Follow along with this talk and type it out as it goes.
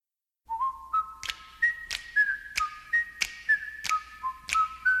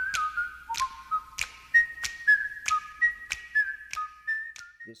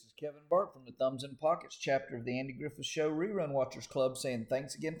This is Kevin Burke from the Thumbs in Pockets chapter of the Andy Griffith Show Rerun Watchers Club saying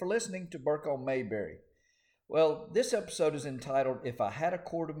thanks again for listening to Burke on Mayberry. Well, this episode is entitled If I Had a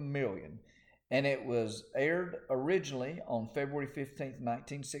 $250,000, and it was aired originally on February 15th,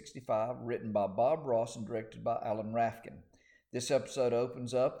 1965, written by Bob Ross and directed by Alan Rafkin. This episode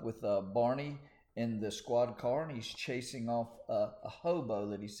opens up with Barney in the squad car, and he's chasing off a hobo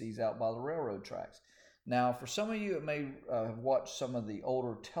that he sees out by the railroad tracks. Now, for some of you that may have watched some of the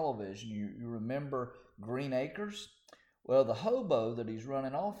older television, you remember Green Acres? Well, the hobo that he's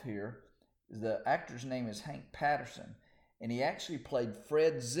running off here, the actor's name is Hank Patterson, and he actually played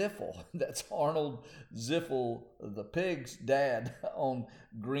Fred Ziffel. That's Arnold Ziffel, the pig's dad, on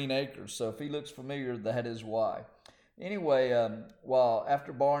Green Acres. So if he looks familiar, that is why. Anyway,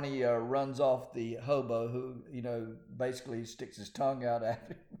 after Barney runs off the hobo, who, basically sticks his tongue out at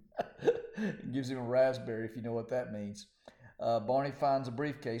him, and gives him a raspberry, if you know what that means. Barney finds a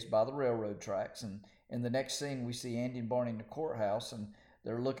briefcase by the railroad tracks, and in the next scene we see Andy and Barney in the courthouse, and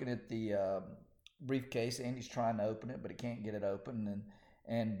they're looking at the briefcase. Andy's trying to open it, but he can't get it open,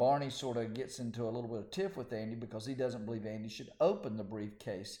 and Barney sort of gets into a little bit of tiff with Andy because he doesn't believe Andy should open the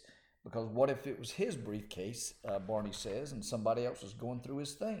briefcase, because what if it was his briefcase, Barney says, and somebody else was going through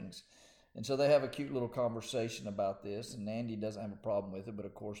his things. And so they have a cute little conversation about this, and Andy doesn't have a problem with it, but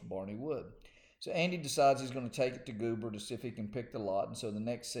of course Barney would. So Andy decides he's going to take it to Goober to see if he can pick the lot, and so the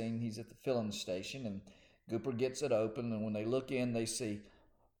next scene he's at the filling station, and Goober gets it open, and when they look in, they see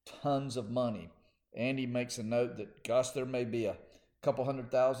tons of money. Andy makes a note that, gosh, there may be a couple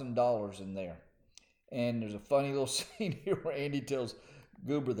 $100,000 in there. And there's a funny little scene here where Andy tells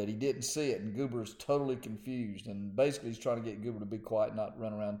Goober that he didn't see it, and Goober is totally confused, and basically he's trying to get Goober to be quiet and not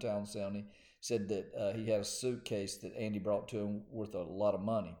run around town selling. He said that he had a suitcase that Andy brought to him worth a lot of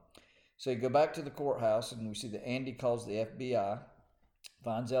money. So you go back to the courthouse, and we see that Andy calls the FBI,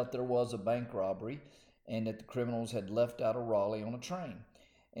 finds out there was a bank robbery, and that the criminals had left out of Raleigh on a train.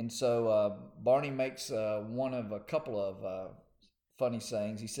 And so Barney makes one of a couple of funny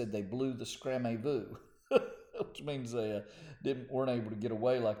sayings. He said they blew the scrammy-vu, which means they weren't able to get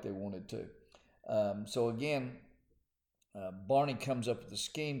away like they wanted to. So again, Barney comes up with a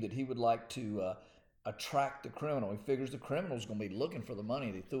scheme that he would like to attract the criminal. He figures the criminal's going to be looking for the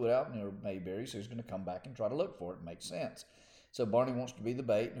money. They threw it out near Mayberry, so he's going to come back and try to look for it. It makes sense. So Barney wants to be the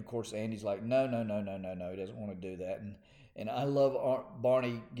bait, and of course Andy's like, no, he doesn't want to do that. And I love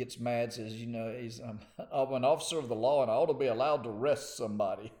Barney gets mad, says, he's I'm an officer of the law, and I ought to be allowed to arrest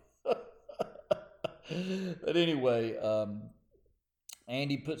somebody. But anyway,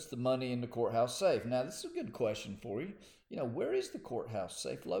 Andy puts the money in the courthouse safe. Now, this is a good question for you. Where is the courthouse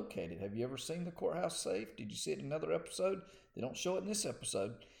safe located? Have you ever seen the courthouse safe? Did you see it in another episode? They don't show it in this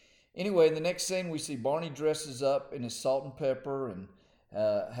episode. Anyway, in the next scene, we see Barney dresses up in his salt and pepper and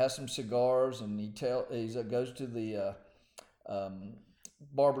has some cigars, and he goes to the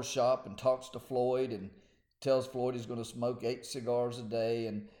barber shop and talks to Floyd and tells Floyd he's going to smoke 8 cigars a day.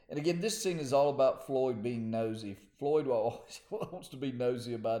 And again, this scene is all about Floyd being nosy. Floyd always wants to be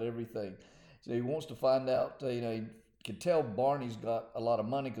nosy about everything. So he wants to find out, he can tell Barney's got a lot of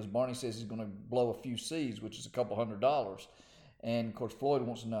money because Barney says he's going to blow a few C's, which is a couple $100. And of course, Floyd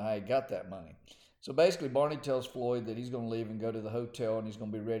wants to know how he got that money. So basically, Barney tells Floyd that he's going to leave and go to the hotel, and he's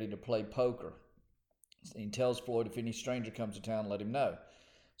going to be ready to play poker. He tells Floyd if any stranger comes to town, let him know.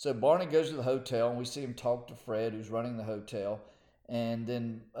 So Barney goes to the hotel, and we see him talk to Fred, who's running the hotel. And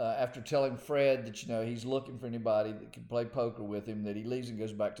then after telling Fred that, he's looking for anybody that can play poker with him, that he leaves and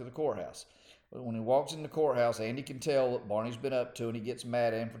goes back to the courthouse. But when he walks in the courthouse, Andy can tell what Barney's been up to, and he gets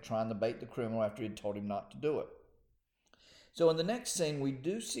mad at him for trying to bait the criminal after he'd told him not to do it. So in the next scene, we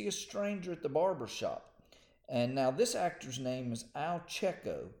do see a stranger at the barber shop. And now this actor's name is Al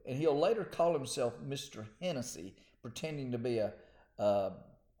Checo, and he'll later call himself Mr. Hennessy, pretending to be an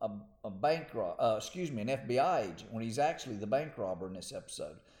FBI agent, when he's actually the bank robber in this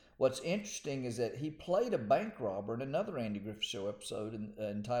episode. What's interesting is that he played a bank robber in another Andy Griffith Show episode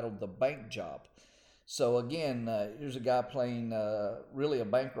entitled The Bank Job. So again, here's a guy playing really a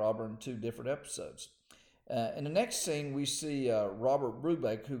bank robber in 2 different episodes. In the next scene, we see Robert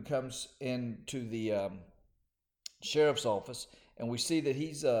Brubaker, who comes into the sheriff's office, and we see that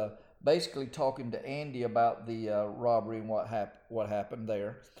he's basically talking to Andy about the robbery and what happened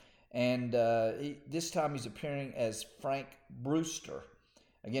there. And this time he's appearing as Frank Brewster.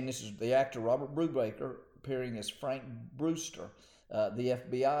 Again, this is the actor Robert Brubaker appearing as Frank Brewster, the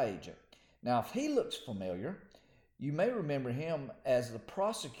FBI agent. Now, if he looks familiar, you may remember him as the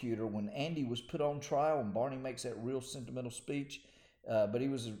prosecutor when Andy was put on trial and Barney makes that real sentimental speech. But he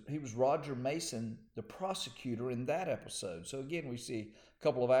was Roger Mason, the prosecutor in that episode. So again, we see a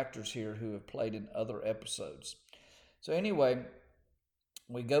couple of actors here who have played in other episodes. So anyway,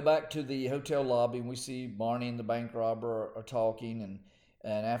 we go back to the hotel lobby and we see Barney and the bank robber are talking,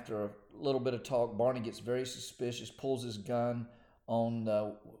 and after a little bit of talk, Barney gets very suspicious, pulls his gun on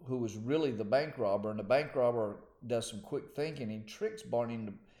who was really the bank robber, and the bank robber does some quick thinking. He tricks Barney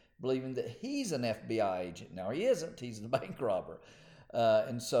into believing that he's an FBI agent. Now he isn't, he's the bank robber.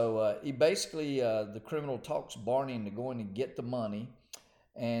 And so he basically, the criminal talks Barney into going to get the money,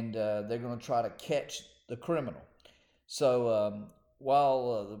 and they're going to try to catch the criminal. So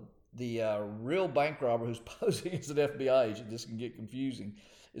while the real bank robber, who's posing as an FBI agent, this can get confusing,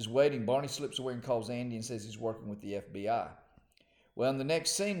 is waiting, Barney slips away and calls Andy and says he's working with the FBI. Well, in the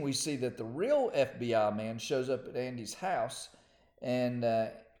next scene, we see that the real FBI man shows up at Andy's house, and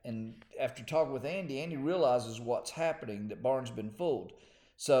after talking with Andy, Andy realizes what's happening, that Barney's been fooled.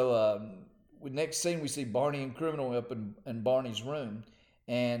 So next scene, we see Barney and criminal up in Barney's room,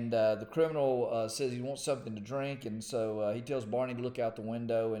 and the criminal says he wants something to drink, and so he tells Barney to look out the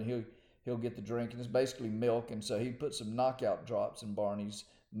window, and he'll get the drink, and it's basically milk, and so he puts some knockout drops in Barney's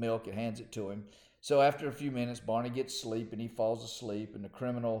milk and hands it to him. So after a few minutes, Barney gets sleep, and he falls asleep, and the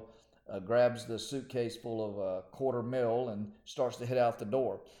criminal grabs the suitcase full of $250 and starts to head out the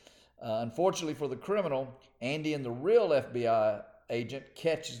door. Unfortunately for the criminal, Andy and the real FBI agent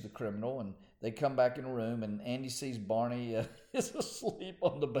catches the criminal, and they come back in the room, and Andy sees Barney is asleep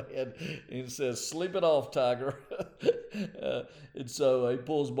on the bed, and he says, "Sleep it off, Tiger." And so he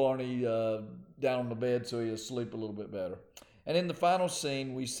pulls Barney down on the bed so he'll sleep a little bit better. And in the final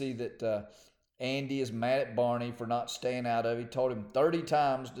scene, we see that Andy is mad at Barney for not staying out of it. He told him 30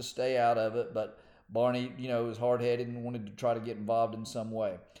 times to stay out of it, but Barney, is hard-headed and wanted to try to get involved in some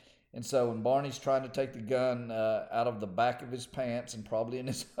way. And so when Barney's trying to take the gun out of the back of his pants and probably in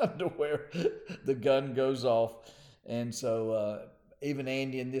his underwear, the gun goes off. And so even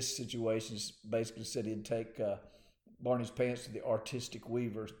Andy in this situation basically said he'd take Barney's pants to the artistic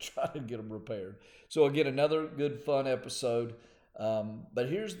weaver to try to get them repaired. So again, another good, fun episode. But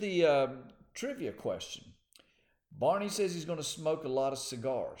here's the trivia question. Barney says he's going to smoke a lot of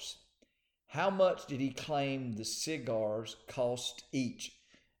cigars. How much did he claim the cigars cost each?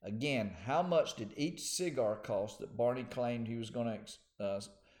 Again, how much did each cigar cost that Barney claimed he was going to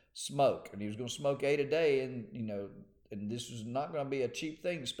smoke? And he was going to smoke 8 a day, and and this was not going to be a cheap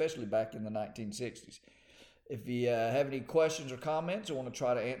thing, especially back in the 1960s. If you have any questions or comments or want to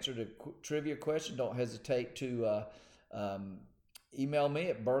try to answer the trivia question, don't hesitate to email me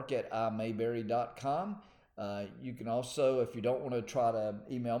at burke@imayberry.com. You can also, if you don't want to try to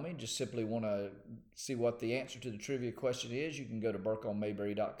email me, just simply want to see what the answer to the trivia question is, you can go to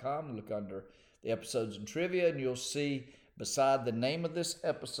burkeonmayberry.com and look under the episodes and trivia, and you'll see beside the name of this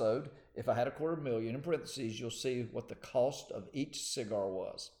episode, if I had a $250,000 in parentheses, you'll see what the cost of each cigar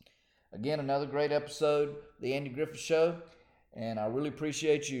was. Again, another great episode, The Andy Griffith Show, and I really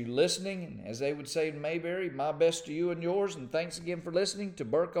appreciate you listening. And as they would say in Mayberry, my best to you and yours, and thanks again for listening to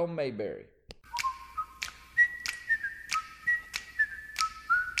Burke on Mayberry.